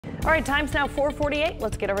All right, time's now 4:48.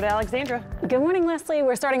 Let's get over to Alexandra. Good morning, Leslie.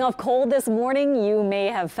 We're starting off cold this morning. You may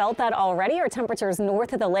have felt that already. Our temperatures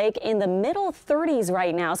north of the lake in the middle 30s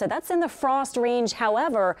right now, so that's in the frost range.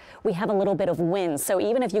 However, we have a little bit of wind, so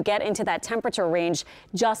even if you get into that temperature range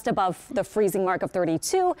just above the freezing mark of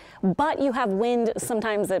 32, but you have wind,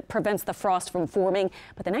 sometimes it prevents the frost from forming.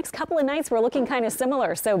 But the next couple of nights we're looking kind of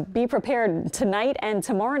similar, so be prepared tonight and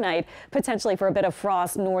tomorrow night potentially for a bit of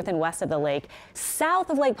frost north and west of the lake.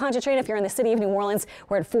 South of Lake Pontchartrain, if you're in the city of New Orleans,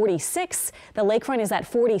 we're at 46. The lakefront is at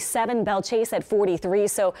 47, Belle Chase at 43.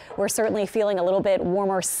 So we're certainly feeling a little bit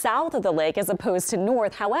warmer south of the lake as opposed to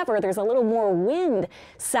north. However, there's a little more wind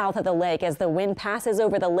south of the lake. As the wind passes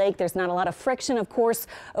over the lake, there's not a lot of friction, of course,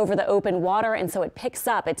 over the open water. And so it picks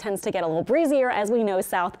up. It tends to get a little breezier, as we know,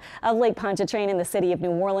 south of Lake Pontchartrain in the city of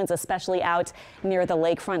New Orleans, especially out near the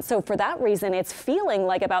lakefront. So for that reason, it's feeling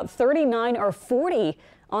like about 39 or 40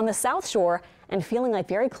 on the South Shore and feeling like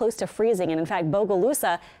very close to freezing. And in fact,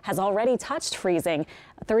 Bogalusa has already touched freezing,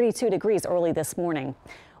 32 degrees early this morning.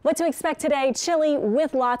 What to expect today? Chilly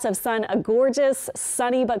with lots of sun, a gorgeous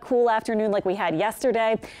sunny but cool afternoon like we had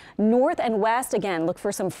yesterday. North and west, again, look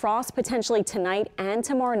for some frost potentially tonight and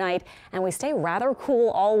tomorrow night. And we stay rather cool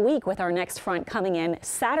all week with our next front coming in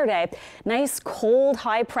Saturday. Nice, cold,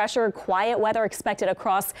 high pressure, quiet weather expected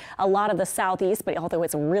across a lot of the southeast, but although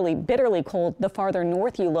it's really bitterly cold the farther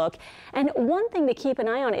north you look. And one thing to keep an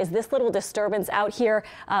eye on is this little disturbance out here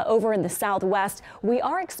over in the southwest. We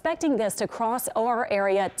are expecting this to cross our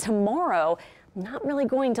area tomorrow. Not really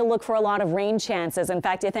going to look for a lot of rain chances. In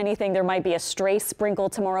fact, if anything, there might be a stray sprinkle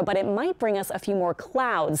tomorrow, but it might bring us a few more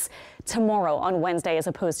clouds tomorrow on Wednesday as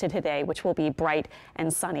opposed to today, which will be bright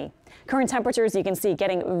and sunny. Current temperatures, you can see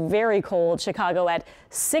getting very cold. Chicago at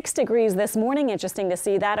 6 degrees this morning. Interesting to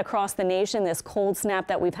see that across the nation, this cold snap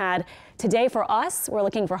that we've had today. For us, we're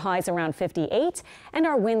looking for highs around 58, and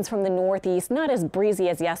our winds from the northeast, not as breezy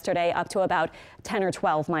as yesterday, up to about 10 or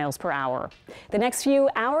 12 miles per hour. The next few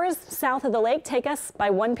hours south of the lake take us by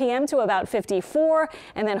 1 p.m. to about 54,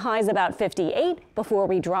 and then highs about 58 before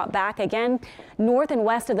we drop back again. North and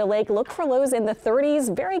west of the lake, look for lows in the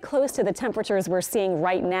 30s, very close to the temperatures we're seeing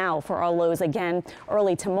right now for our lows again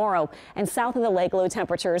early tomorrow. And south of the lake, low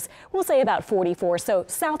temperatures, we'll say about 44. So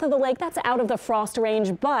south of the lake, that's out of the frost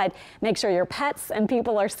range, but make sure your pets and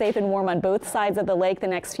people are safe and warm on both sides of the lake the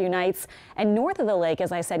next few nights. And north of the lake,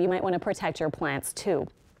 as I said, you might want to protect your plants too.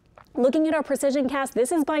 Looking at our precision cast,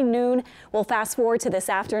 this is by noon. We'll fast forward to this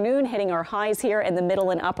afternoon, hitting our highs here in the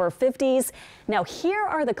middle and upper 50s. Now here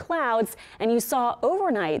are the clouds, and you saw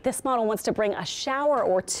overnight this model wants to bring a shower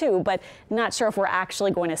or two, but not sure if we're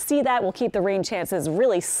actually going to see that. We'll keep the rain chances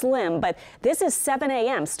really slim, but this is 7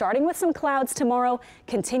 a.m. starting with some clouds tomorrow,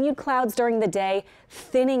 continued clouds during the day,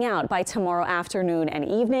 thinning out by tomorrow afternoon and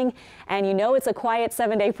evening. And you know it's a quiet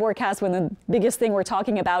 7-day forecast when the biggest thing we're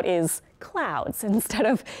talking about is clouds instead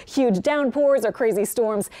of huge downpours or crazy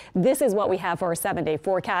storms. This is what we have for our 7-day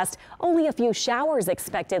forecast. Only a few showers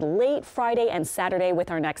expected late Friday and Saturday with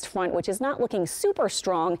our next front, which is not looking super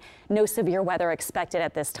strong. No severe weather expected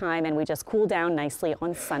at this time, and we just cool down nicely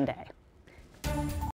on Sunday.